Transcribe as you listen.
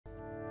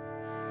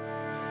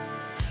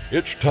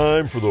It's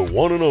time for the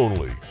one and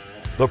only,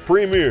 the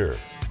premier,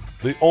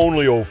 the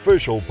only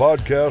official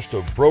podcast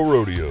of Pro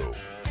Rodeo.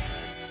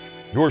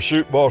 Your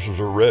Chute Bosses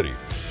are ready,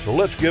 so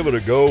let's give it a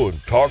go and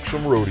talk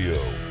some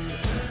rodeo.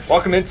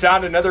 Welcome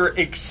inside another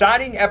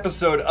exciting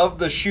episode of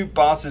the Chute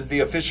Bosses, the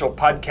official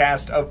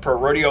podcast of Pro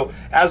Rodeo.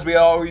 As we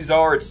always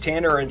are, it's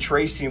Tanner and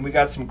Tracy, and we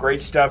got some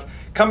great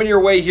stuff coming your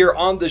way here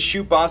on the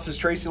Chute Bosses.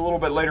 Tracy, a little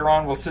bit later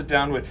on, we'll sit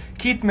down with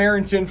Keith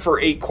Marrington for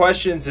 8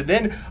 questions, and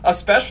then a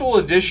special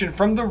edition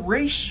from the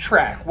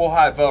racetrack. We'll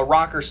have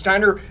Rocker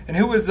Steiner, and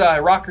who is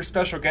Rocker's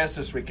special guest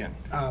this weekend?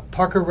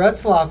 Parker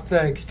Retzlaff, the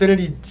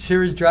Xfinity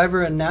Series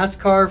driver in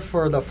NASCAR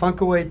for the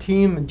Funkaway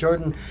team, and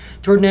Jordan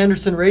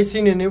Anderson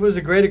Racing, and it was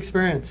a great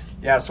experience.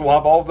 Yeah, so we'll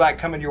have all of that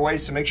coming your way,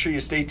 so make sure you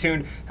stay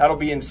tuned. That'll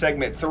be in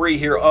segment 3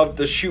 here of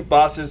the Chute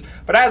Bosses.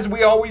 But as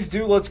we always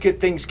do, let's get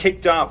things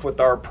kicked off with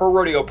our Pro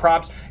Rodeo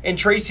props. And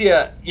Tracy,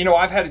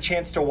 I've had a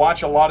chance to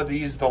watch a lot of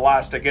these the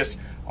last,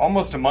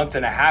 almost a month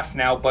and a half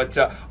now, but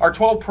our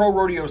 12 Pro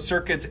Rodeo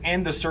circuits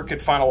and the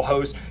circuit final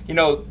hosts,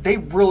 they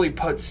really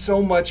put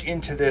so much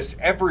into this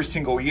every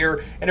single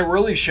year, and it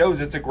really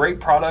shows. It's a great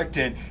product,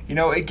 and,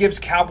 it gives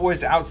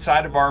cowboys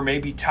outside of our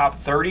maybe top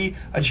 30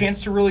 a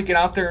chance to really get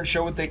out there and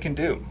show what they can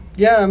do.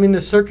 Yeah,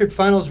 the circuit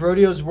finals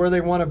rodeo is where they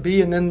want to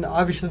be, and then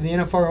obviously the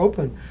NFR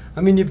Open.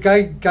 If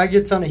guy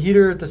gets on a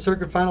heater at the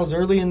circuit finals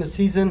early in the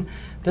season,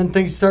 then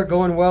things start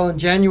going well in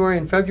January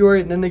and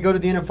February, and then they go to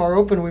the NFR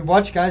Open. We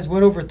watch guys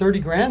win over 30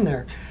 grand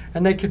there,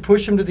 and they could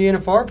push them to the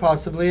NFR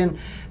possibly. And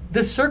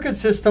this circuit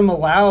system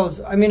allows,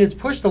 it's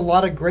pushed a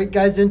lot of great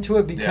guys into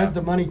it because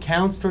the money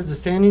counts towards the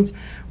standings.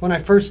 When I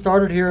first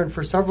started here, and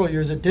for several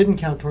years, it didn't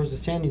count towards the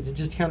standings. It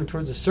just counted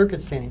towards the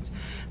circuit standings.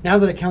 Now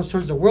that it counts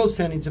towards the world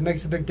standings, it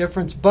makes a big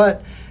difference.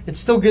 But it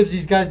still gives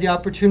these guys the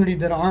opportunity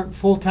that aren't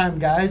full-time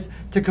guys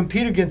to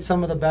compete against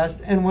some of the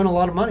best and win a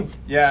lot of money.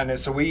 Yeah, and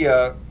so we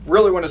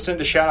really want to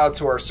send a shout-out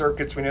to our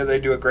circuits. We know they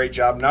do a great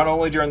job, not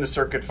only during the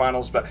circuit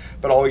finals, but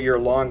all year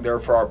long there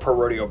for our Pro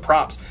Rodeo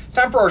props.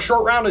 Time for our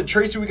short round. And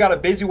Tracy, we got a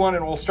busy one,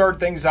 and we'll start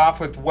things off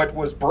with what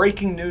was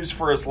breaking news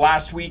for us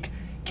last week.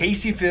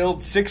 Kaycee Feild,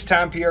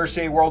 6-time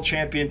PRCA world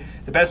champion,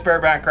 the best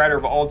bareback rider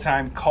of all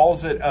time,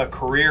 calls it a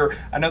career.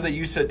 I know that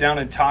you sat down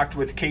and talked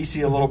with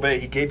Kaycee a little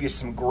bit. He gave you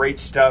some great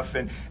stuff,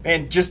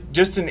 and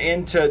just an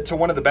end to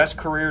one of the best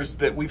careers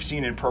that we've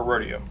seen in pro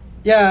rodeo.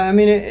 Yeah,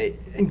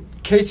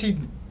 Kaycee's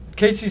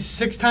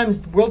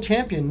 6-time world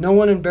champion. No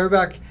one in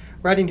bareback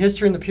riding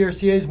history in the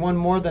PRCA has won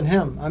more than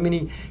him.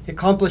 He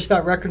accomplished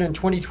that record in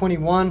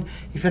 2021.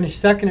 He finished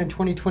second in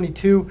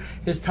 2022.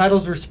 His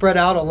titles were spread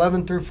out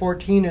 11 through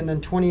 14 and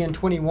then 20 and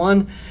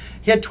 21.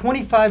 He had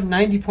 25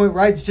 90-point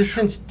rides just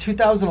since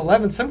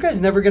 2011. Some guys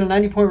never get a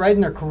 90-point ride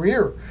in their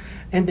career.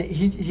 And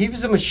he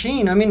was a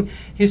machine.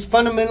 He's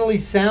fundamentally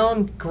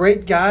sound,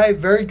 great guy,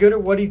 very good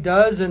at what he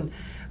does. And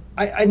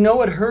I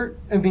know it hurt.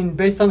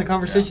 Based on the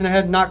conversation I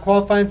had, not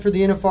qualifying for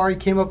the NFR, he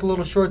came up a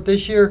little short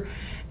this year.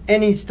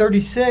 And he's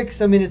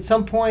 36. At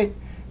some point,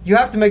 you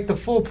have to make the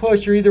full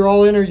push. You're either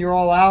all in or you're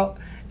all out.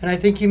 And I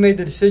think he made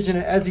the decision,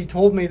 as he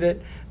told me, that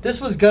this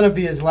was going to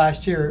be his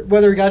last year.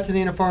 Whether he got to the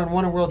NFR and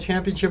won a world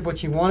championship, which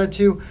he wanted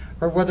to,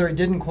 or whether he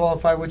didn't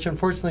qualify, which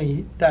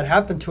unfortunately that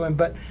happened to him.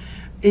 But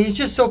he's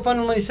just so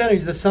fundamentally sound.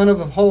 He's the son of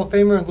a Hall of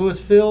Famer,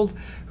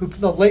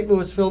 the late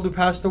Lewis Feild, who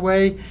passed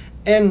away.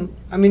 And,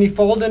 he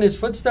followed in his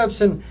footsteps,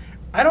 and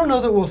I don't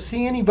know that we'll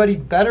see anybody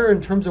better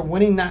in terms of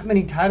winning that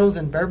many titles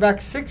in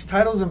bareback. 6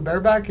 titles in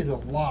bareback is a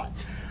lot.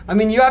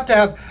 You have to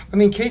have –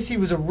 Kaycee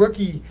was a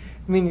rookie.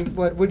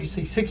 What do you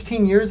say,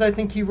 16 years I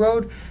think he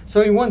rode?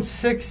 So he won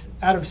 6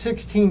 out of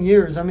 16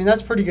 years.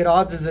 That's pretty good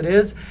odds as it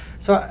is.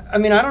 So, I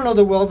don't know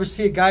that we'll ever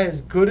see a guy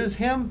as good as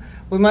him.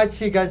 We might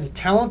see guys as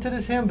talented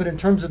as him, but in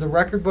terms of the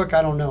record book,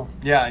 I don't know.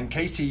 Yeah, and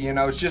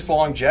Kaycee, it's just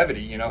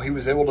longevity. He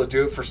was able to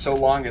do it for so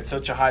long at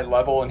such a high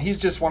level, and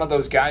he's just one of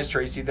those guys,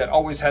 Tracy, that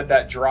always had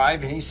that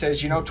drive. And he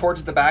says,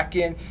 towards the back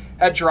end,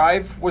 that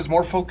drive was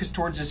more focused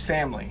towards his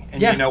family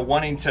and,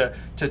 wanting to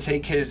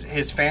take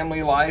his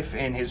family life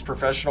and his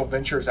professional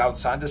ventures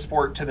outside the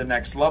sport to the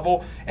next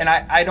level. And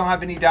I don't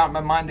have any doubt in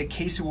my mind that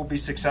Kaycee will be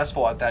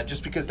successful at that,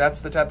 just because that's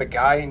the type of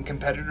guy and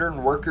competitor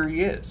and worker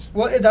he is.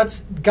 Well,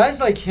 that's guys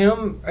like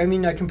him.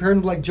 I compare him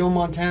to like Joe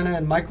Montana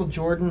and Michael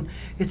Jordan.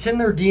 It's in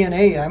their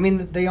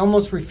DNA. They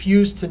almost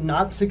refuse to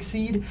not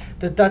succeed.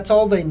 That's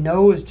all they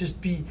know is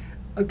just be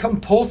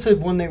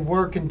compulsive when they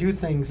work and do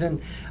things.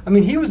 And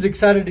he was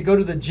excited to go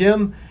to the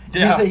gym.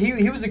 Yeah.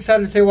 He was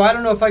excited to say, well, I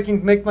don't know if I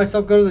can make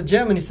myself go to the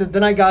gym. And he said,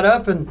 then I got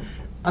up and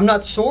I'm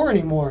not sore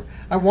anymore.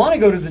 I want to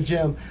go to the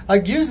gym. I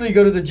usually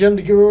go to the gym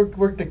to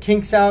work the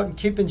kinks out and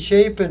keep in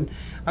shape. And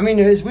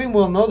as we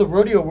well know, the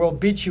rodeo world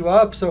beats you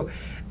up. So,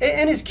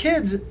 and his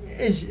kids,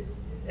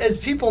 as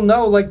people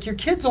know, your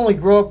kids only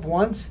grow up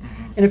once.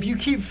 And if you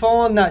keep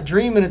following that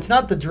dream, and it's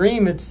not the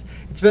dream, it's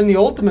been the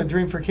ultimate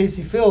dream for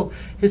Kaycee Feild.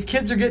 His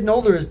kids are getting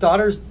older. His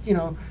daughter's,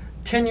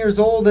 10 years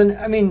old,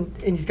 and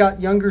he's got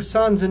younger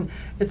sons. And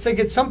it's like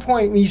at some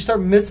point when you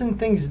start missing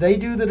things they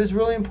do that is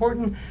really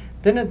important,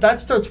 then that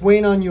starts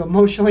weighing on you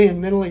emotionally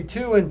and mentally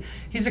too. And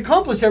he's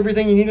accomplished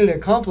everything he needed to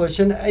accomplish.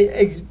 And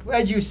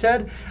as you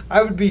said,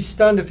 I would be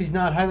stunned if he's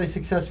not highly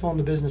successful in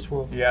the business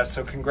world. Yeah,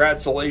 so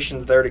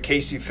congratulations there to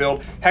Kaycee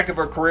Feild. Heck of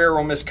a career.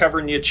 We'll miss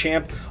covering you,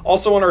 champ.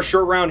 Also on our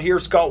short round here,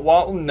 Scott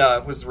Walton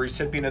was the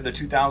recipient of the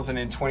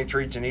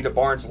 2023 Danita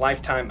Barnes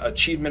Lifetime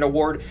Achievement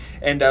Award.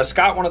 And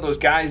Scott, one of those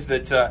guys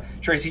that,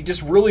 Tracy,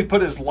 just really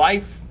put his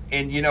life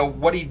and,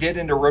 what he did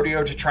into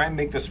rodeo to try and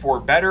make the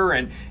sport better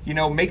and,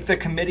 make the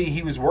committee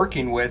he was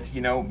working with,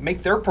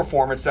 make their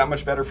performance that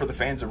much better for the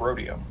fans of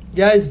rodeo.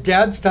 Yeah, his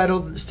dad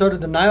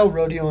started the Nile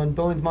Rodeo in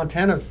Billings,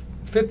 Montana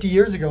 50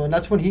 years ago, and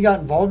that's when he got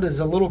involved as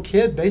a little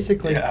kid,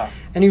 basically. Yeah.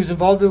 And he was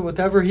involved with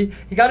whatever. He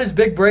got his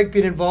big break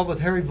being involved with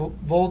Harry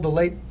Vold, the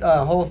late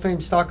Hall of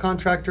Fame stock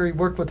contractor. He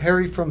worked with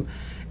Harry from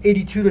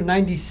 82 to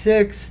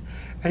 96.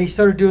 And he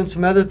started doing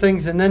some other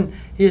things, and then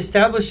he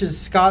establishes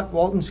Scott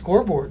Walton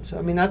scoreboards.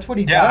 I mean, that's what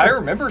he does. Yeah, I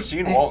remember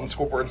seeing Walton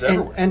scoreboards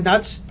everywhere. And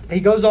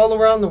he goes all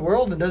around the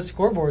world and does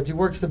scoreboards. He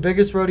works the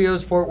biggest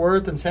rodeos, Fort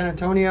Worth and San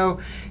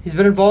Antonio. He's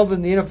been involved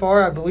in the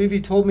NFR, I believe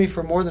he told me,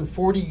 for more than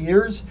 40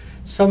 years,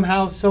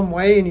 somehow, some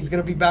way, and he's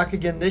going to be back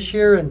again this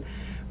year. And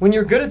when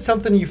you're good at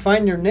something, you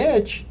find your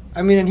niche.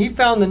 I mean, and he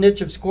found the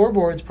niche of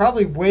scoreboards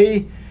probably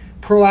way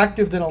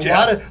proactive than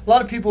a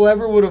lot of people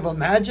ever would have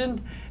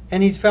imagined.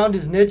 And he's found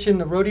his niche in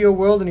the rodeo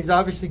world, and he's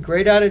obviously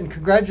great at it, and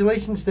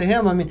congratulations to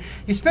him. I mean,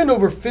 you spend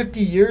over 50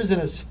 years in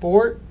a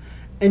sport,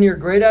 and you're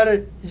great at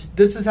it.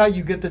 This is how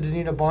you get the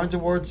Danita Barnes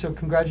Award, so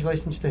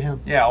congratulations to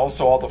him. Yeah,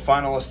 also all the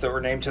finalists that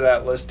were named to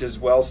that list as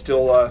well,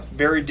 still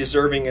very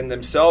deserving in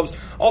themselves.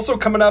 Also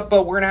coming up,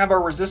 we're going to have our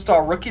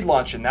Resistol Rookie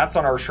Luncheon. That's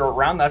on our short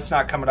round. That's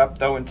not coming up,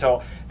 though,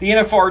 until the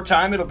NFR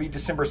time. It'll be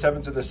December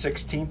 7th through the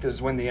 16th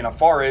is when the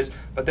NFR is,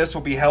 but this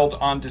will be held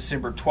on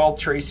December 12th,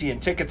 Tracy,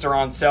 and tickets are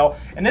on sale.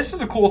 And this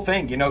is a cool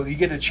thing. You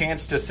get a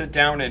chance to sit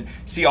down and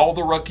see all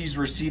the rookies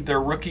receive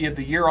their Rookie of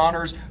the Year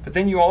honors, but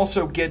then you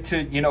also get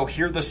to,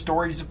 hear the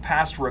stories of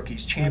past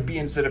rookies,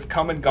 champions that have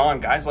come and gone,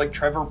 guys like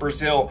Trevor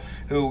Brazil,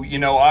 who,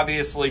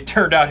 obviously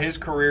turned out his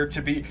career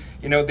to be,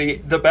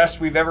 the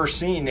best we've ever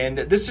seen. And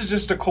this is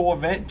just a cool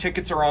event.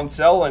 Tickets are on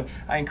sale, and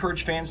I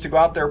encourage fans to go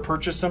out there,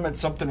 purchase them. It's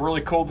something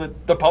really cool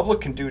that the public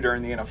can do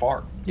during the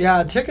NFR.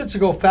 Yeah, tickets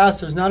go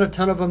fast. There's not a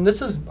ton of them.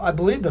 This is, I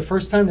believe, the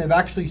first time they've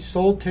actually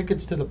sold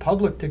tickets to the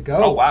public to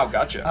go. Oh, wow,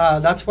 gotcha.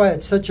 That's why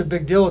it's such a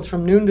big deal. It's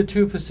from noon to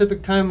 2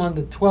 Pacific time on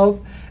the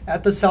 12th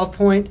at the South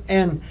Point,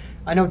 and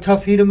I know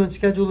Tuff Hedeman's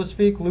scheduled to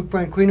speak, Luke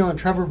Branquino, and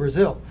Trevor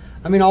Brazil.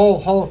 I mean, all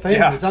Hall of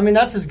Famers. Yeah. I mean,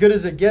 that's as good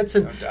as it gets.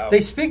 And they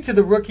speak to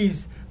the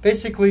rookies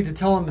basically to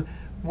tell them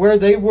where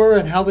they were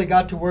and how they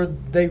got to where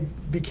they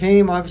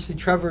became. Obviously,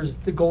 Trevor's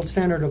the gold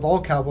standard of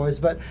all cowboys.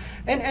 But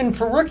and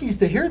for rookies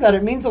to hear that,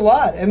 it means a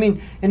lot. I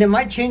mean, and it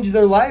might change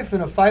their life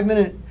in a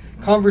 5-minute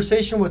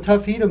conversation with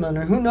Tuff Hedeman,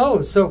 or who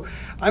knows. So,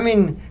 I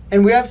mean,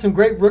 and we have some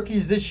great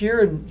rookies this year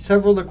and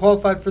several that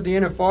qualified for the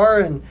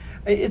NFR, and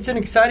it's an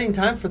exciting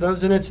time for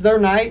those, and it's their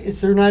night.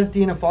 It's their night at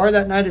the NFR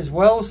that night as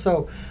well.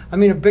 So, I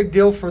mean, a big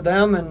deal for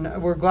them,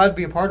 and we're glad to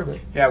be a part of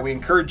it. Yeah, we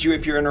encourage you,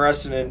 if you're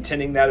interested in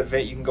attending that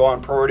event, you can go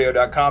on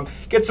ProRodeo.com,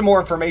 get some more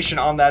information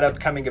on that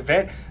upcoming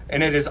event.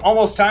 And it is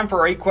almost time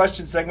for our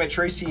 8-question segment,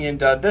 Tracy. And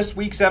this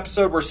week's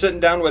episode, we're sitting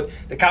down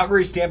with the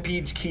Calgary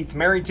Stampede's Keith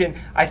Marrington.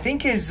 I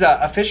think his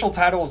official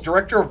title is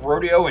Director of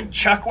Rodeo and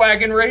Chuck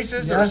Wagon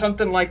Races or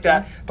something like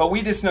that. But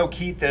we just know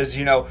Keith as,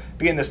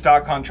 being the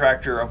stock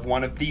contractor of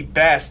one of the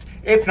best,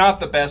 if not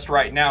the best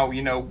right now,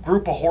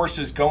 group of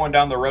horses going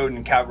down the road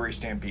in Calgary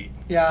Stampede.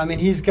 Yeah, I mean,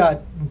 he's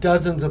got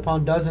dozens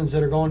upon dozens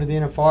that are going to the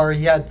NFR.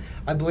 He had,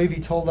 I believe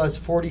he told us,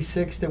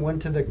 46 that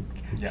went to the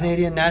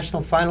Canadian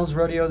National Finals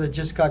Rodeo that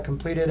just got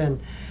completed. And,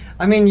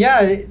 I mean,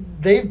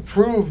 they've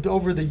proved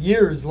over the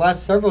years, the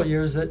last several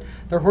years, that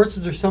their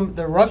horses are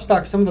their rough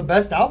stock, some of the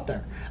best out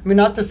there. I mean,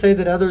 not to say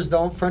that others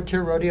don't.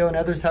 Frontier Rodeo and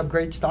others have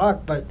great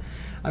stock, but,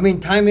 I mean,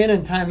 time in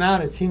and time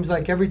out, it seems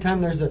like every time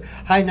there's a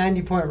high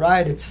 90-point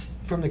ride, it's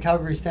from the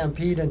Calgary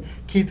Stampede, and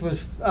Keith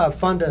was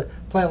fun to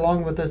play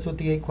along with us with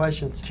the 8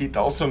 questions. Keith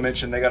also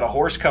mentioned they got a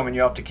horse coming.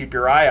 You have to keep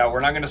your eye out. We're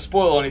not going to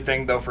spoil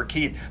anything, though, for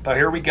Keith, but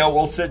here we go.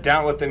 We'll sit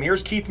down with him.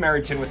 Here's Keith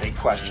Marrington with 8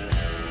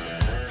 questions.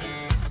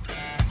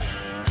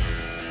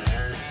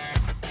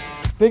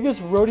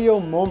 Biggest rodeo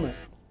moment?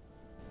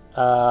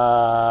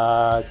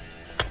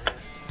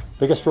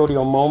 Biggest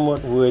rodeo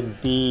moment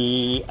would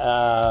be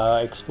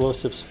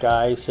Explosive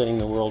Sky setting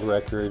the world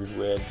record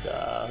with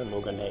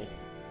Logan Hay.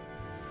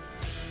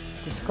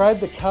 Describe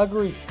the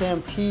Calgary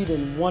Stampede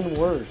in one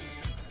word.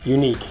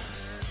 Unique.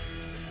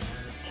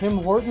 Tim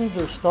Hortons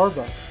or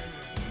Starbucks?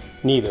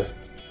 Neither.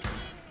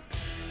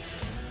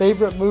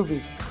 Favorite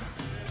movie?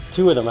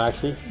 2 of them,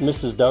 actually.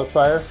 Mrs.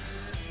 Doubtfire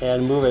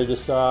and a movie I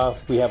just saw,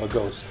 We Have a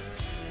Ghost.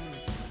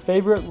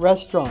 Favorite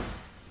restaurant?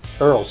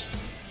 Earl's.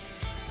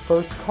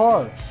 First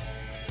car?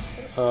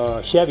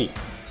 Chevy.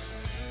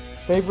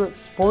 Favorite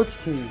sports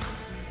team?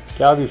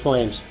 Calgary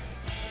Flames.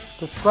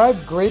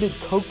 Describe grated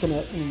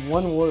coconut in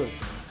one word.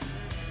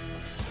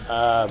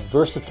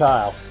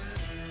 Versatile.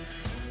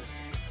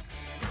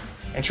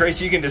 And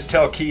Tracy, you can just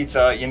tell Keith,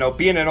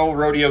 being an old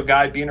rodeo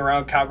guy, being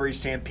around Calgary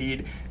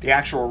Stampede, the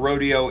actual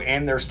rodeo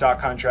and their stock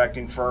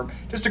contracting firm,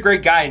 just a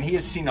great guy, and he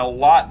has seen a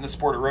lot in the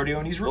sport of rodeo,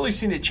 and he's really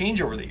seen it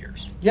change over the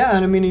years. Yeah,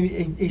 and I mean,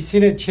 he's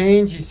seen it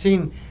change. He's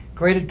seen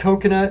Graded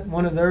Coconut,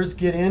 one of theirs,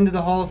 get into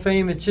the Hall of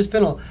Fame. It's just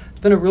been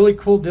a really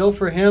cool deal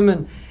for him,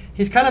 and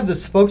he's kind of the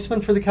spokesman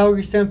for the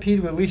Calgary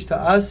Stampede, at least to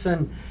us.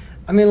 And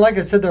I mean, like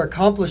I said, their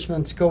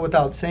accomplishments go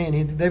without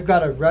saying. They've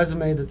got a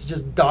resume that's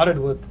just dotted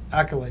with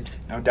accolades.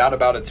 No doubt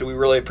about it. So we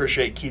really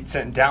appreciate Keith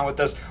sitting down with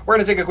us. We're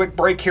going to take a quick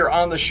break here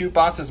on the Chute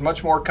Bosses.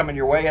 Much more coming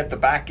your way at the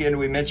back end.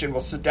 We mentioned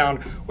we'll sit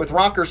down with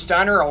Rocker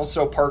Steiner,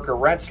 also Parker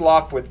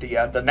Retzlaff with the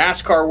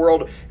NASCAR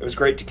world. It was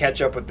great to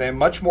catch up with them.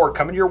 Much more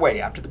coming your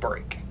way after the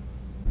break.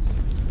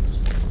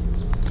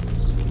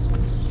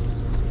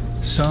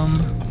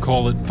 Some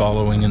call it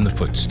following in the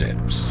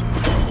footsteps.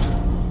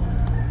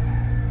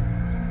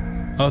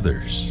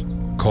 Others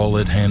call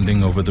it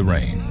handing over the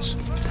reins.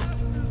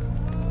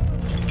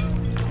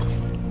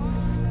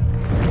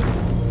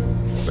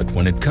 But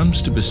when it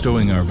comes to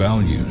bestowing our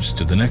values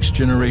to the next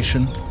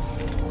generation,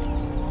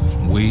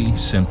 we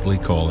simply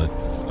call it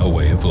a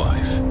way of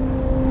life.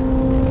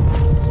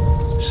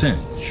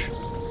 Cinch,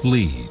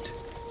 lead,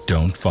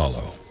 don't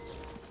follow.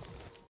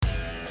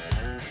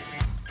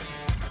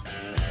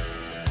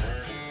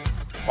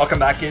 Welcome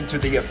back into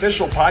the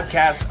official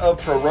podcast of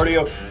Pro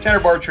Rodeo. Tanner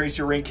Barr,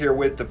 Tracy Rink here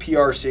with the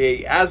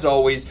PRCA as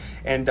always.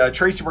 And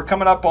Tracy, we're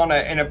coming up on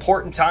an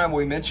important time.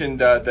 We mentioned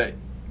that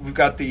we've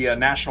got the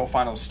National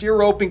Final Steer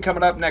Roping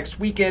coming up next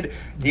weekend.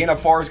 The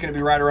NFR is going to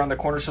be right around the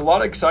corner. So a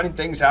lot of exciting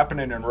things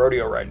happening in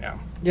rodeo right now.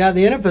 Yeah,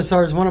 the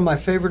NFSR is one of my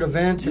favorite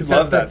events. It's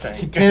love at that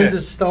thing.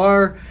 Kansas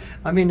Star.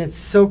 I mean, it's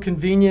so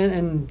convenient,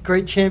 and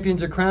great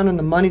champions are crowned, and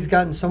the money's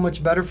gotten so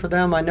much better for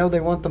them. I know they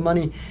want the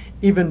money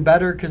even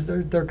better because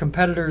they're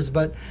competitors,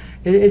 but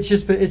it's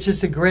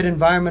just a great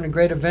environment, a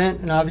great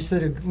event, and obviously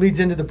it leads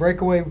into the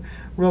breakaway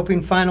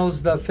roping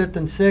finals, the 5th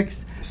and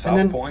 6th.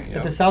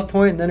 At the South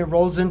Point, and then it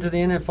rolls into the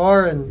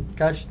NFR, and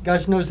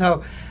gosh knows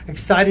how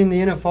exciting the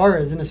NFR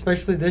is, and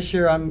especially this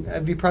year,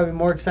 it'd be probably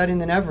more exciting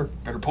than ever.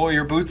 Better pull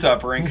your boots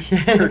up, Rink.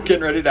 We're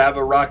getting ready to have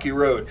a rocky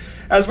road.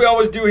 As we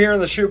always do here in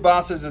the Chute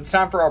Bosses, it's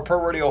time for our Pro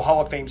Rodeo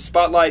Hall of Fame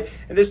Spotlight,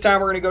 and this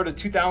time we're going to go to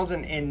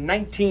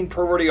 2019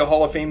 Pro Rodeo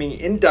Hall of Faming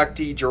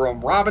inductee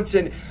Jerome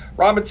Robinson.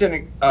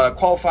 Robinson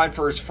qualified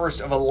for his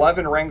first of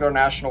 11 Wrangler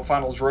National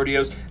Finals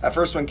rodeos. That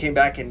first one came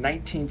back in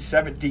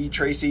 1970,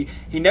 Tracy.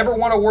 He never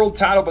won a world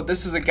title, but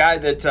this is a guy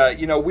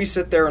that, we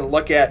sit there and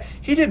look at.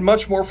 He did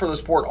much more for the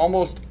sport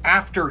almost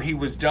after he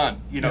was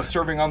done,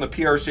 serving on the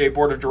PRCA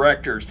Board of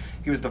Directors.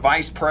 He was the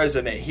vice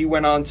president. He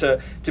went on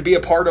to be a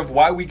part of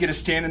why we get to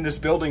stand in this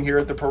building here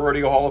at the Pro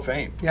Rodeo Hall of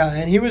Fame. Yeah,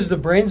 and he was the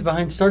brains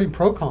behind starting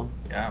Procom.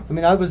 Yeah. I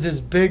mean, that was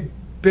his big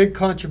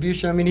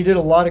contribution. I mean, he did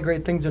a lot of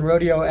great things in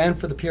rodeo and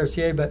for the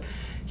PRCA, but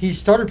he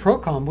started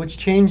Procom, which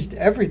changed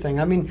everything.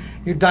 I mean,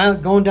 you're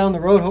going down the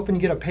road hoping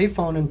you get a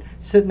payphone and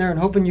sitting there and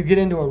hoping you get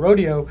into a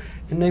rodeo,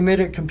 and they made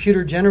it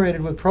computer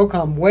generated with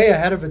Procom way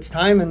ahead of its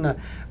time in the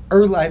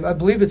early, I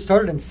believe it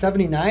started in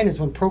 79 is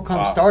when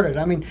Procom started.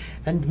 I mean,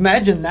 and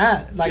imagine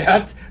that.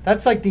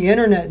 That's like the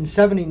internet in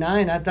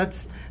 79.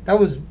 That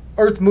was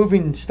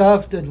earth-moving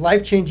stuff,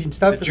 life-changing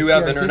stuff. Did you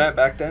have internet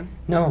back then?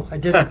 No, I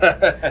didn't.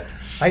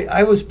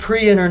 I was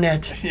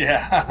pre-internet.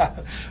 Yeah.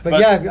 But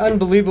yeah,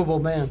 unbelievable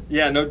man.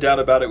 Yeah, no doubt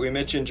about it. We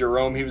mentioned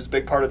Jerome. He was a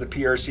big part of the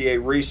PRCA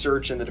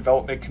research and the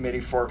development committee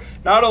for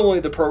not only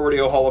the Pro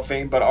Rodeo Hall of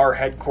Fame, but our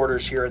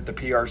headquarters here at the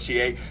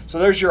PRCA. So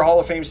there's your Hall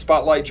of Fame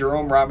spotlight,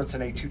 Jerome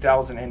Robinson, a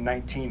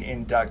 2019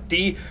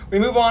 inductee. We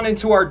move on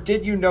into our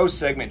Did You Know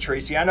segment,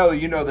 Tracy. I know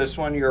you know this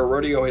one. You're a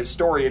rodeo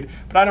historian,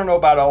 but I don't know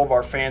about all of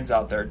our fans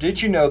out there.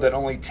 Did you know that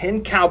only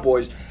 10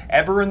 cowboys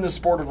ever in the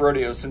sport of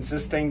rodeo since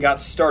this thing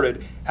got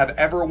started have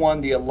ever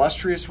won the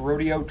illustrious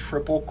rodeo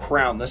Triple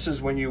Crown? This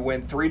is when you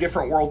win 3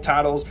 different world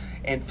titles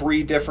and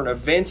 3 different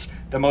events.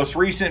 The most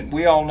recent,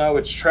 we all know,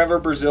 it's Trevor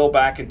Brazil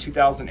back in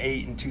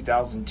 2008 and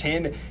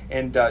 2010.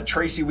 And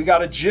Tracy, we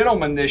got a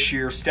gentleman this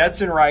year,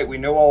 Stetson Wright. We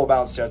know all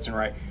about Stetson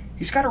Wright.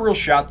 He's got a real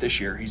shot this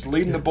year. He's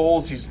leading the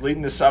Bulls. He's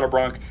leading the Saddle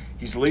Bronc.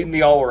 He's leading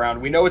the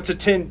all-around. We know it's a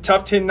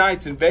tough 10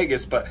 nights in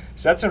Vegas, but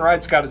Stetson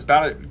Wright's got as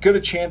about as good a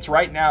chance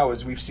right now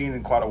as we've seen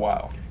in quite a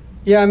while.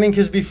 Yeah, I mean,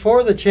 because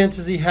before the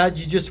chances he had,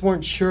 you just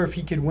weren't sure if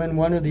he could win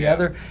one or the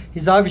other.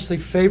 He's obviously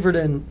favored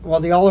in,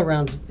 the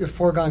all-around's a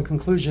foregone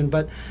conclusion,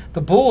 but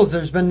the Bulls,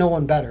 there's been no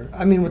one better.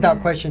 I mean,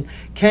 without question.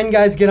 Can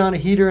guys get on a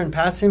heater and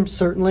pass him?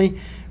 Certainly.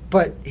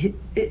 But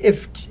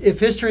if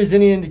history is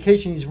any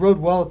indication, he's rode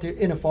well at the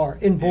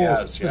NFR, in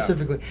Bulls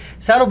specifically. Yeah.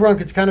 Saddle Bronc,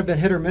 it's kind of been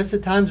hit or miss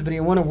at times, but he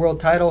won a world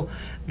title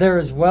there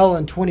as well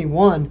in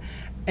 21.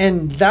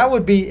 And that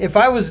would be, if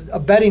I was a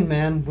betting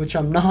man, which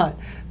I'm not,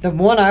 the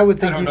one I would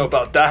think I don't know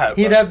about that.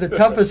 He'd have the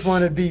toughest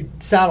one would be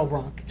Saddle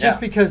Bronc. Just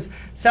because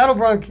Saddle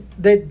Bronc,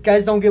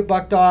 guys don't get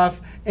bucked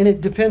off, and it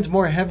depends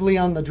more heavily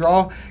on the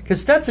draw. Because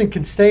Stetson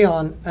can stay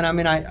on, and I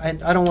mean, I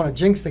don't want to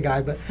jinx the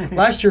guy, but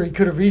last year he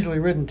could have easily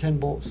ridden 10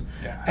 bulls.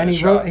 Yeah, and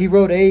he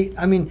rode 8.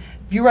 I mean,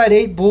 if you ride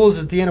 8 bulls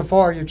at the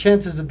NFR, your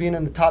chances of being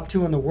in the top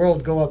 2 in the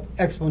world go up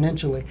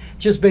exponentially,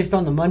 just based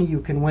on the money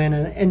you can win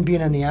and being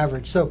in the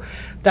average. So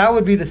that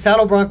would be the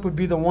Saddle Bronc would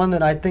be the one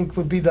that I think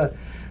would be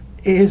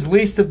his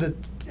least of the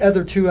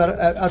other 2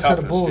 outside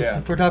of bulls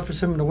for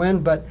toughest him to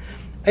win. But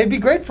it'd be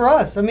great for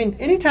us. I mean,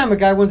 anytime a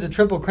guy wins a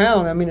Triple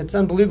Crown, I mean, it's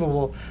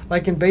unbelievable.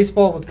 Like in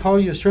baseball with Carl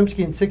Yastrzemski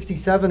in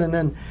 '67, and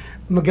then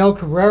Miguel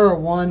Cabrera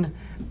won.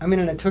 I mean,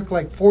 and it took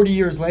like 40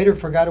 years later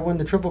for a guy to win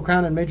the Triple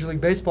Crown in Major League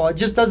Baseball. It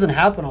just doesn't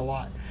happen a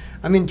lot.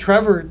 I mean,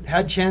 Trevor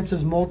had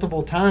chances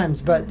multiple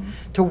times, but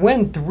to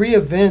win 3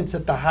 events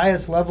at the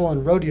highest level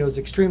in rodeo is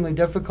extremely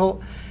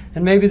difficult.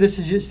 And maybe this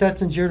is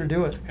Stetson's year to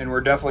do it. And we're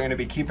definitely going to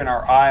be keeping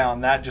our eye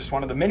on that. Just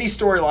one of the many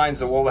storylines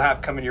that we'll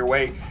have coming your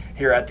way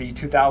here at the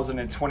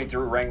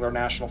 2023 Wrangler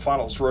National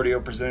Finals Rodeo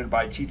presented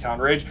by Teton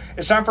Ridge.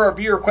 It's time for our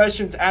viewer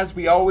questions, as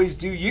we always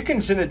do. You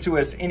can send it to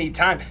us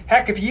anytime.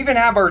 Heck, if you even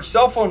have our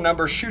cell phone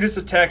number, shoot us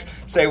a text.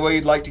 Say, well,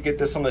 you'd like to get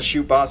this on the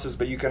Chute Bosses,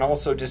 but you can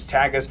also just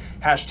tag us,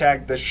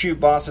 hashtag the Chute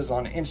Bosses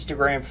on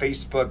Instagram,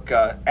 Facebook,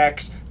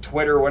 X,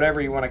 Twitter,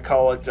 whatever you want to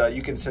call it.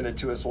 You can send it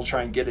to us. We'll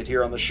try and get it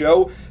here on the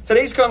show.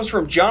 Today's comes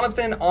from Jonathan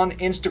on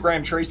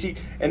Instagram, Tracy,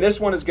 and this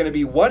one is going to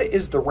be, what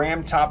is the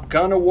Ram Top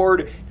Gun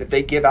Award that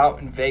they give out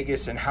in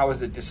Vegas, and how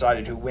is it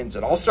decided who wins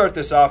it? I'll start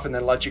this off and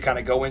then let you kind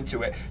of go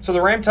into it. So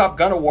the Ram Top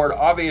Gun Award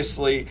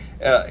obviously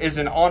is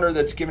an honor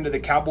that's given to the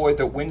cowboy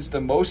that wins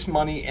the most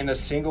money in a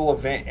single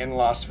event in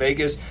Las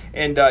Vegas.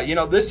 And,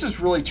 this has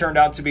really turned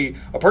out to be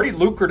a pretty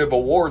lucrative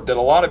award that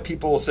a lot of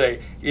people will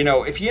say,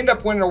 if you end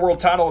up winning a world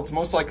title, it's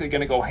most likely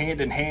going to go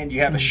hand in hand. You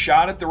have a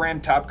shot at the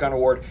Ram Top Gun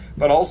Award,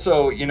 but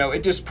also,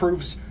 it just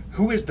proves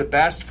who is the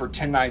best for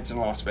 10 nights in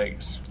Las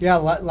Vegas. Yeah,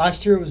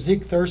 last year it was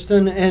Zeke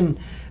Thurston, and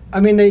I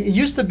mean, it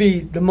used to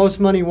be the most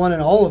money won in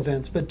all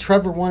events, but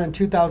Trevor won in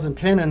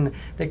 2010, and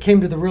they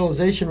came to the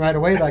realization right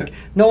away, like,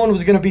 no one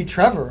was going to beat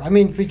Trevor. I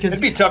mean, because it'd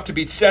be tough to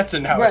beat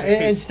Stetson nowadays.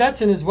 Right, and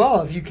Stetson as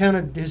well, if you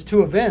counted his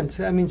 2 events.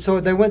 I mean,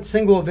 so they went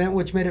single event,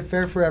 which made it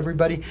fair for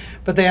everybody,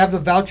 but they have a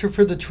voucher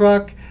for the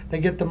truck. They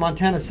get the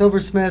Montana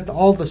Silversmith,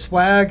 all the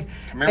swag.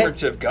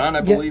 Commemorative gun,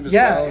 I believe, as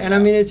well. Yeah, and I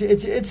mean,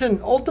 it's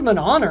an ultimate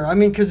honor. I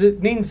mean, because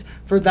it means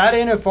for that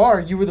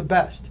NFR, you were the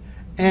best.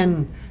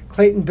 And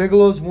Clayton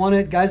Bigelow's won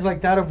it. Guys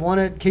like that have won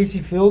it.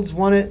 Kaycee Feild's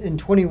won it in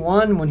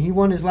 21 when he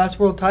won his last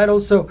world title.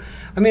 So,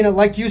 I mean,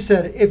 like you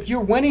said, if you're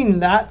winning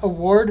that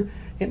award,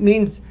 it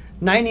means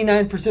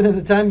 99% of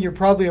the time you're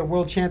probably a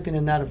world champion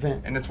in that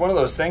event. And it's one of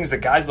those things that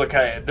guys look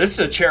at. This is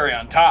a cherry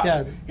on top.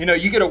 Yeah.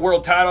 You get a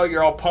world title,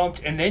 you're all pumped,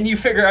 and then you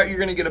figure out you're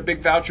going to get a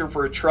big voucher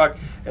for a truck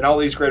and all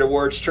these great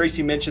awards.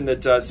 Tracy mentioned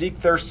that Zeke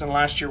Thurston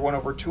last year won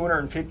over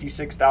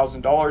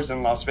 $256,000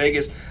 in Las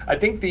Vegas. I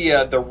think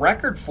the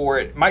record for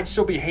it might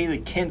still be Haley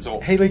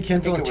Kinzel. Haley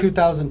Kinzel in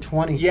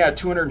 2020. Yeah,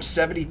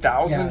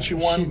 $270,000 she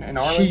won in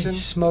Arlington. She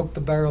smoked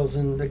the barrels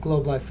in the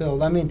Globe Life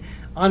Field. I mean,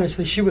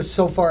 honestly, she was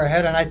so far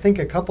ahead, and I think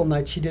a couple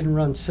nights she didn't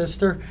run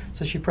sister,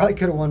 so she probably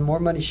could have won more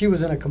money. She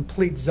was in a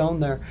complete zone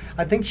there.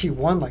 I think she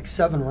won like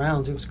 7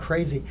 rounds. It was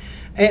crazy.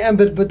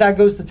 But that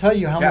goes to tell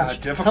you how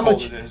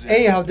difficult it is.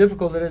 How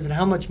difficult it is and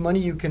how much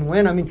money you can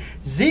win. I mean,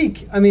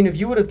 Zeke, if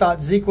you would have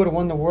thought Zeke would have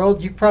won the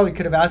world, you probably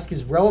could have asked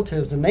his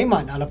relatives, and they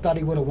might not have thought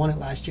he would have won it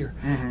last year.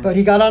 Mm-hmm. But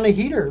he got on a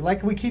heater.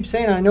 Like we keep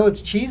saying, I know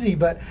it's cheesy,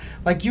 but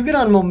like you get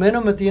on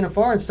momentum at the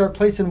NFR and start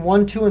placing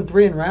 1, 2, and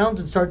 3 in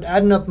rounds and start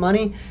adding up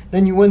money,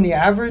 then you win the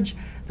average.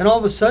 Then all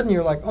of a sudden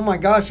you're like, oh my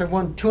gosh, I've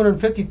won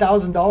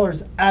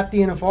 $250,000 at the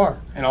NFR.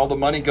 And all the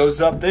money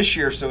goes up this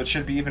year, so it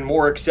should be even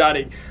more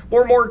exciting.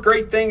 More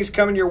great things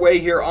coming your way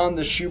here on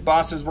the Chute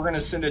Bosses. We're going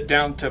to send it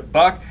down to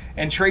Buck.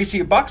 And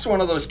Tracy, Buck's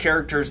one of those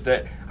characters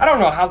that I don't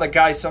know how the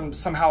guy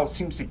somehow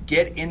seems to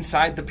get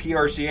inside the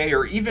PRCA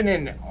or even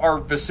in our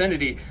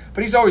vicinity,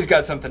 but he's always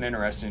got something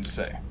interesting to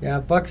say.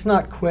 Yeah, Buck's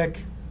not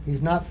quick.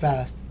 He's not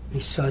fast.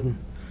 He's sudden.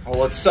 Well,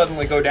 let's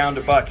suddenly go down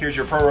to Buck. Here's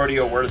your Pro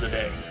Rodeo Word of the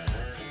Day.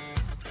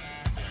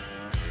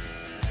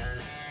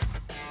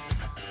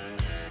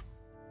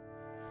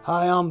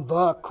 Hi, I'm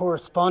Buck,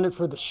 correspondent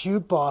for the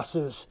Chute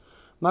Bosses.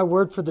 My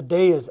word for the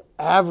day is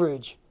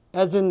average,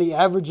 as in the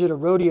average at a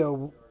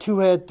rodeo,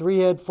 2-head,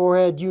 3-head,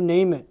 4-head, you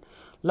name it.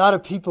 A lot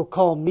of people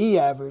call me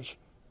average.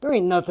 There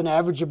ain't nothing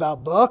average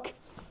about Buck.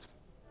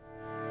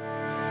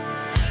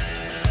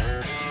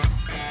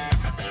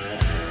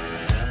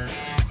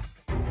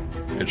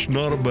 It's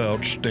not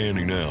about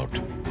standing out.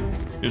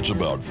 It's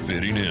about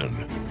fitting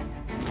in.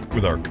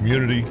 With our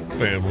community,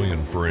 family,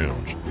 and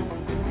friends,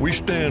 we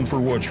stand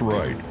for what's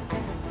right.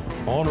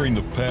 Honoring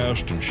the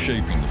past and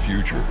shaping the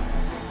future,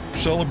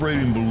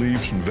 celebrating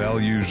beliefs and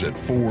values that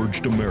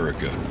forged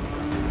America.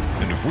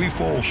 And if we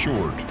fall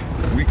short,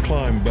 we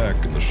climb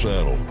back in the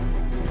saddle,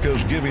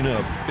 because giving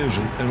up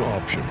isn't an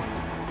option.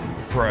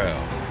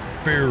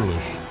 Proud,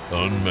 fearless,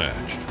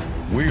 unmatched.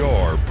 We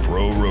are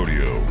Pro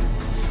Rodeo.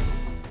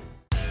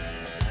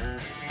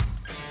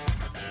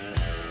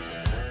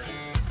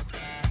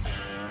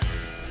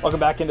 Welcome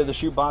back into the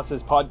Chute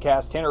Bosses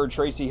podcast. Tanner and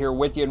Tracy here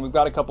with you, and we've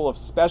got a couple of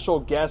special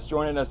guests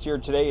joining us here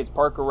today. It's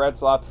Parker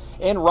Retzlaff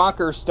and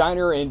Rocker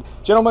Steiner. And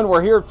gentlemen,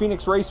 we're here at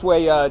Phoenix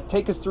Raceway.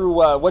 Take us through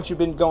what you've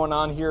been going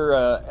on here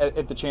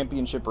at the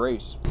championship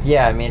race.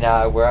 Yeah, I mean,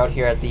 we're out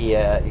here at the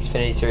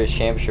Xfinity Series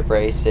Championship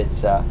race.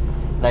 It's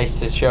nice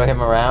to show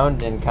him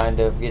around and kind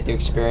of get to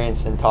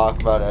experience and talk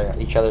about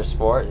each other's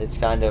sport. It's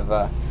kind of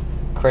a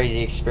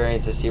crazy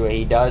experience to see what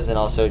he does and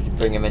also to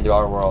bring him into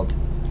our world.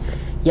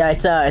 Yeah,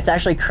 it's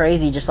actually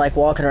crazy just like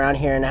walking around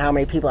here and how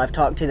many people I've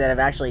talked to that have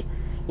actually,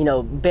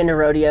 been to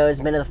rodeos,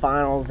 been to the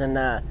finals, and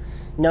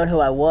known who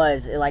I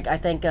was. Like, I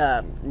think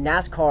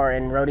NASCAR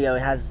and rodeo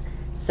has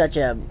such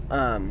a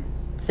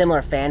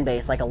similar fan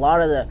base. Like, a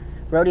lot of the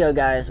rodeo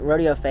guys,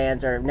 rodeo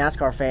fans are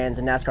NASCAR fans,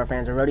 and NASCAR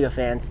fans are rodeo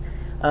fans.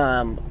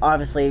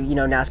 Obviously,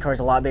 NASCAR is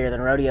a lot bigger than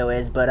rodeo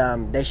is,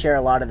 but they share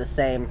a lot of the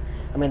same.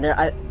 I mean,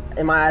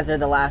 in my eyes, they're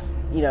the last,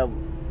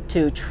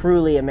 two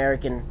truly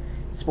American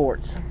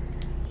sports.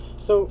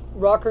 So,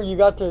 Rocker,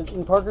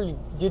 and Parker,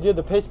 you did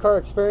the pace car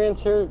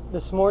experience here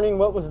this morning.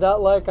 What was that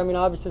like? I mean,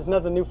 obviously it's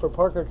nothing new for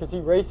Parker because he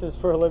races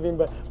for a living,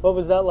 but what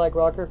was that like,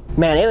 Rocker?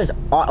 Man, it was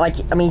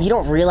you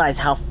don't realize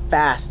how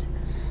fast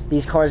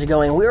these cars are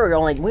going. We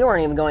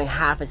weren't even going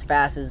half as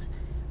fast as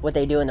what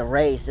they do in the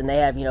race, and they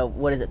have,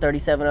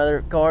 37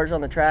 other cars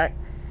on the track,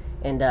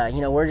 and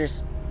we're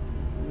just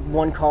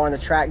one car on the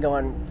track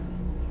going.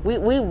 We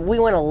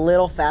went a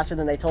little faster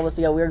than they told us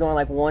to go. We were going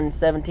like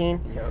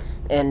 117, yep.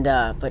 And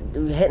but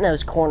hitting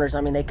those corners,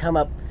 I mean, they come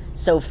up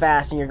so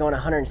fast, and you're going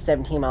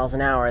 117 miles an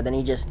hour. Then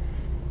he just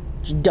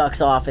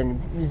ducks off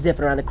and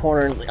zipping around the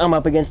corner, and I'm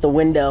up against the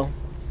window,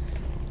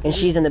 and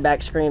she's in the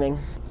back screaming.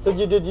 So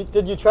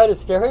did you try to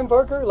scare him,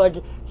 Parker? Like,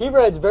 he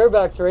rides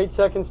barebacks for 8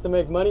 seconds to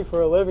make money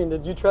for a living.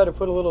 Did you try to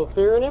put a little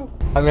fear in him?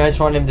 I mean, I just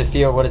want him to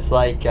feel what it's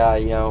like.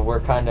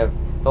 We're kind of.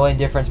 The only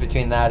difference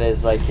between that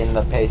is, like, in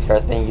the pace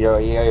car thing, you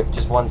have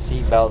just one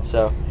seat belt.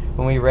 So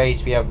when we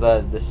race, we have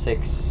the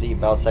 6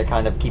 seat belts that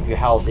kind of keep you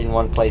held in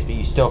one place, but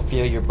you still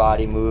feel your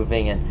body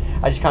moving.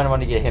 And I just kind of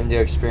want to get him to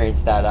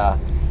experience that,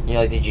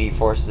 like the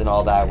G-forces and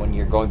all that when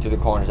you're going through the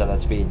corners at that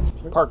speed.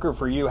 Parker,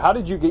 for you, how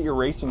did you get your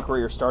racing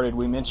career started?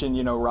 We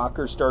mentioned,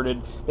 Rocker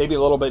started maybe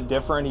a little bit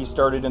different. He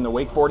started in the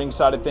wakeboarding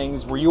side of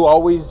things. Were you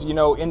always,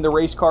 in the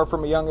race car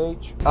from a young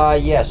age?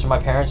 Yeah, so my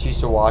parents used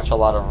to watch a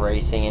lot of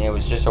racing, and it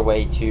was just a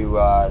way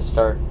to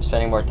start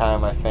spending more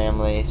time with my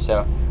family.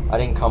 So I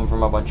didn't come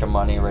from a bunch of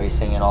money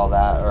racing and all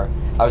that, or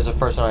I was the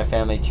first one in my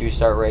family to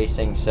start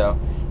racing, so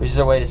it was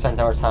just a way to spend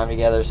more time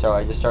together. So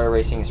I just started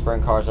racing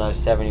sprint cars when I was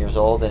 7 years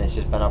old, and it's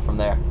just been up from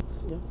there.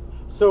 Yeah.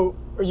 So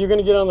are you going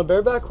to get on the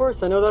bareback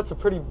horse? I know that's a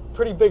pretty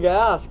big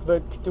ask,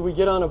 but do we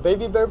get on a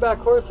baby bareback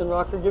horse and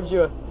Rocker gives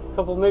you a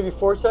couple, maybe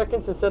 4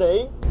 seconds instead of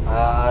 8?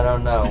 I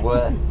don't know.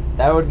 Well,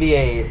 that would be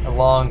a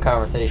long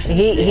conversation.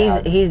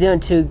 He's doing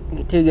too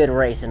good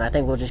racing. I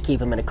think we'll just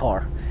keep him in a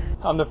car.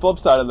 On the flip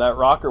side of that,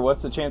 Rocker,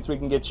 what's the chance we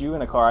can get you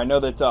in a car? I know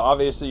that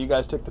obviously you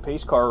guys took the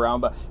pace car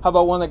around, but how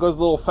about one that goes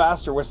a little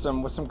faster with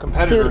some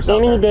competitors?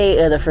 Dude, any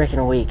day of the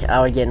freaking week,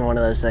 I would get in one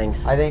of those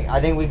things. I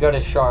think we go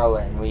to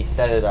Charlotte and we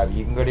set it up.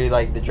 You can go do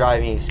like the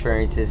driving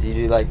experiences. You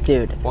do like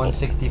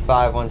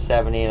 165,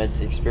 170 in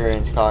an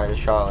experienced car to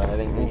Charlotte. I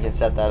think we can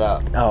set that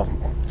up. Oh,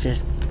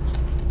 just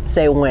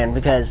say when,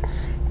 because,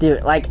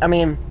 dude,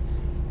 NASCAR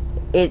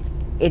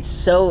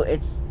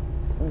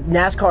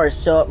is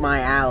so up my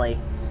alley.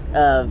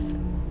 I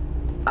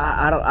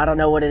don't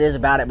know what it is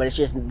about it, but it's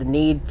just the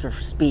need for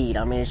speed.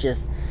 I mean, it's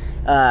just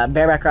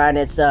bareback riding.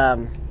 It's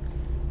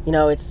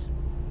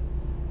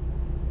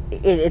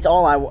it's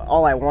all I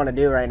want to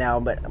do right now.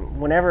 But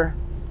whenever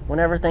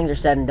things are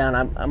said and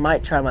done, I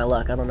might try my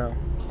luck. I don't know.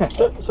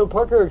 So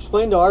Parker,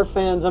 explain to our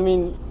fans. I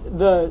mean,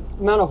 the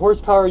amount of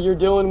horsepower you're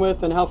dealing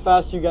with and how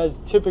fast you guys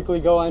typically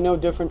go. I know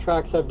different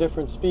tracks have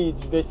different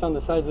speeds based on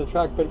the size of the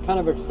track, but kind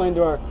of explain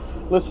to our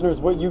listeners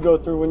what you go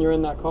through when you're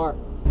in that car.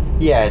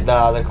 Yeah,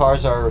 the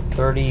cars are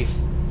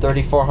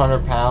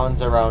 3,400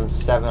 pounds, around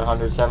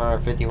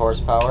 750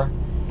 horsepower.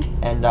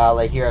 And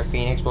like here at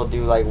Phoenix, we'll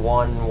do like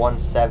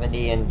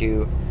 170 and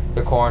do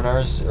the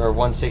corners, or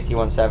 160,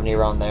 170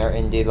 around there,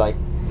 and do like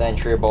the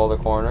entry of all the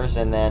corners.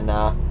 And then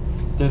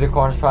through the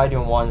corners, probably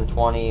doing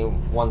 120,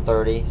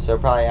 130. So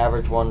probably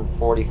average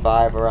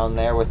 145 around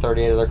there with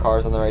 38 other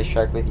cars on the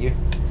racetrack with you.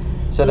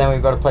 So then we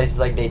go to places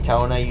like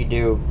Daytona. You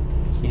do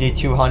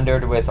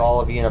 200 with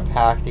all of you in a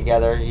pack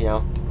together,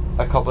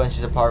 a couple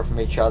inches apart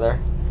from each other,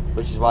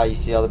 which is why you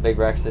see all the big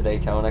wrecks at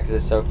Daytona, because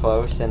it's so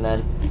close. And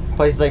then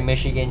places like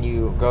Michigan,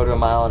 you go to a 1.5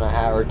 mile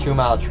or 2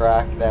 mile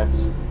track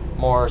that's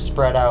more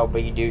spread out,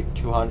 but you do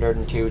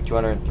 202,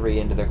 203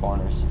 into the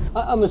corners.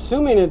 I'm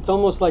assuming it's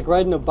almost like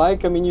riding a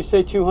bike. I mean, you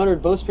say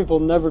 200, most people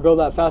never go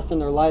that fast in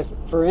their life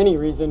for any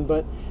reason,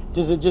 but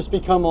does it just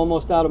become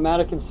almost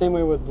automatic in the same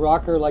way with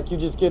Rocker, like you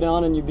just get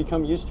on and you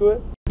become used to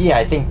it? Yeah,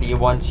 I think that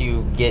once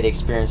you get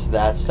experience to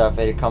that stuff,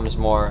 it becomes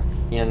more,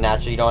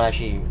 natural. You don't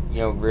actually,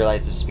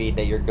 realize the speed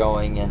that you're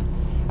going, and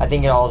I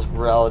think it all is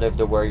relative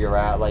to where you're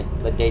at. Like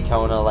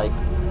Daytona, like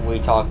we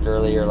talked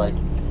earlier, like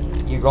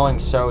you're going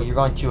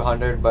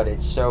 200, but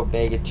it's so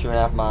big, at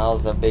 2.5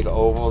 miles, a big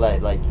oval,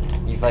 that like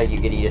you feel like you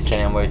could eat a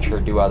sandwich or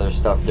do other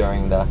stuff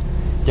during the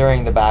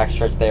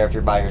backstretch there if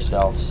you're by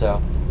yourself.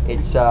 So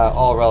it's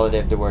all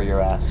relative to where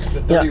you're at.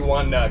 The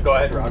 31. Go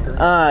ahead, Rocker.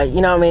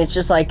 You know, I mean, it's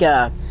just like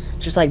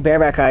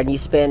bareback riding. You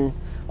spend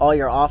all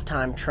your off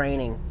time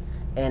training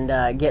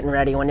and getting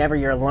ready. Whenever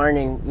you're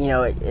learning, you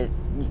know,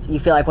 you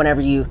feel like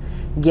whenever you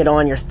get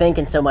on, you're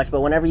thinking so much,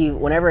 but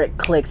whenever it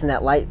clicks and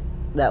that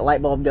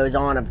light bulb goes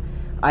on,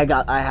 I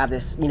have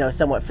this, you know,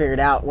 somewhat figured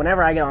out.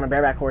 Whenever I get on a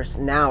bareback horse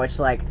now, it's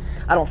like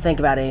I don't think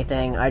about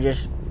anything. I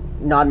just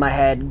nod my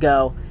head,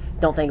 go,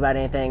 don't think about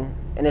anything,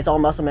 and it's all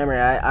muscle memory.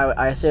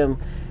 I assume,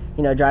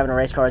 you know, driving a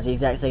race car is the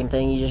exact same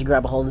thing. You just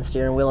grab a hold of the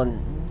steering wheel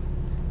and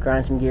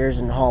grind some gears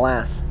and haul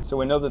ass. So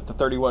we know that the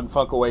 31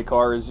 Funkaway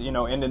car is, you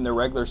know, ending their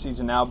regular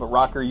season now, but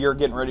Rocker, you're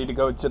getting ready to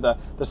go to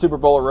the Super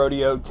Bowl of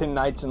Rodeo, 10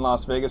 nights in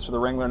Las Vegas for the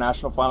Wrangler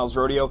National Finals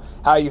Rodeo.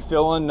 How are you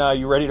feeling?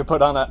 You ready to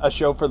put on a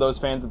show for those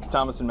fans at the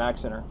Thomas and Mack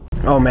Center?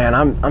 Oh man,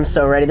 I'm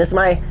so ready. This is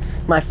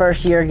my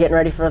first year getting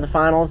ready for the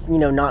finals, you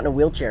know, not in a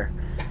wheelchair.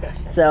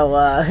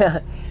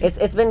 So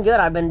it's been good.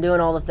 I've been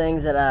doing all the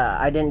things that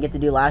I didn't get to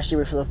do last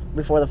year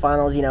before the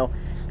finals, you know,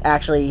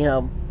 actually, you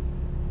know,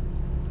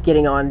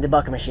 getting on the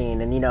bucket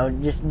machine and, you know,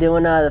 just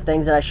doing the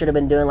things that I should have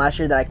been doing last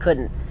year that I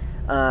couldn't.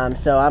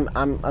 So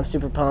I'm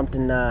super pumped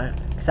and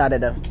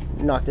excited to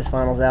knock this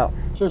finals out.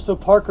 Sure. So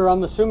Parker,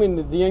 I'm assuming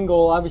that the end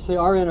goal, obviously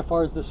our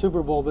NFR is the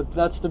Super Bowl, but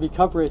that's to be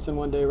cup racing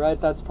one day, right?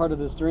 That's part of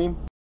this dream?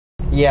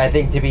 Yeah, I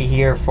think to be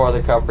here for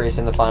the cup race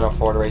and the Final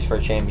Four to race for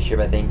a championship,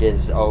 I think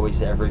is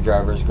always every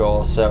driver's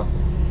goal. So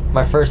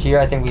my first year,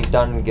 I think we've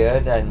done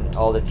good, and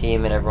all the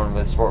team and everyone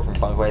with support from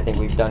Funkaway, I think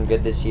we've done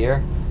good this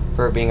year.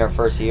 For it being our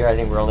first year, I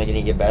think we're only going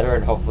to get better,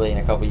 and hopefully in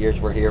a couple of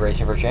years we're here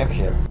racing for a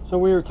championship. So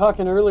we were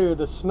talking earlier,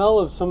 the smell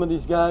of some of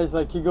these guys,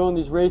 like you go in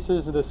these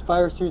races, the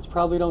fire suits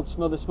probably don't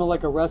smell. They smell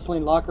like a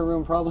wrestling locker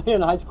room, probably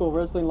in a high school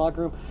wrestling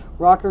locker room.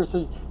 Rocker,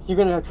 so you're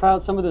going to try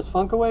out some of this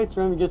Funkaway,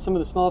 try and get some of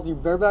the smell of you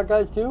bareback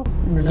guys too?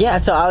 Yeah,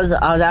 so I was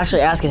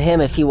actually asking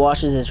him if he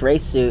washes his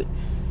race suit,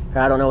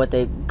 or I don't know what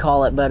they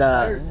call it, but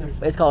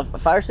it's called a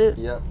fire suit?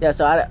 Yeah. Yeah,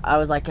 so I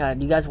was like, do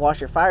you guys wash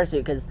your fire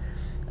suit? Because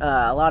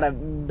a lot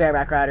of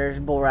bareback riders,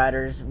 bull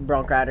riders,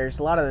 bronc riders,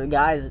 a lot of the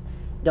guys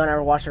don't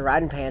ever wash their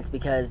riding pants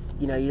because,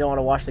 you know, you don't want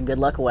to wash the good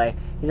luck away.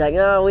 He's like,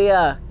 no, we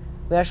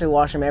actually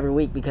wash them every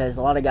week because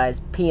a lot of guys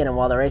pee in them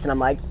while they're racing. I'm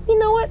like, you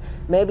know what?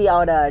 Maybe I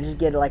would just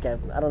get like a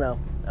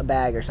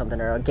bag or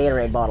something, or a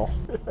Gatorade bottle.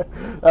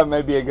 That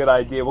may be a good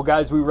idea. Well,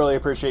 guys, we really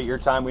appreciate your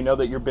time. We know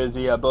that you're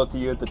busy, both of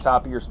you at the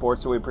top of your sport,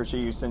 so we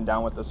appreciate you sitting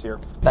down with us here.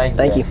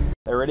 Thank you.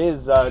 There it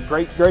is.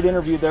 Great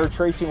interview there,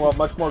 Tracy. We'll have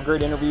much more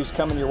great interviews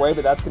coming your way,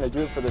 but that's going to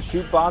do it for the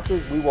Chute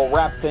Bosses. We will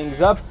wrap things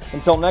up.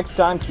 Until next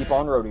time, keep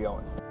on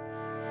rodeoing.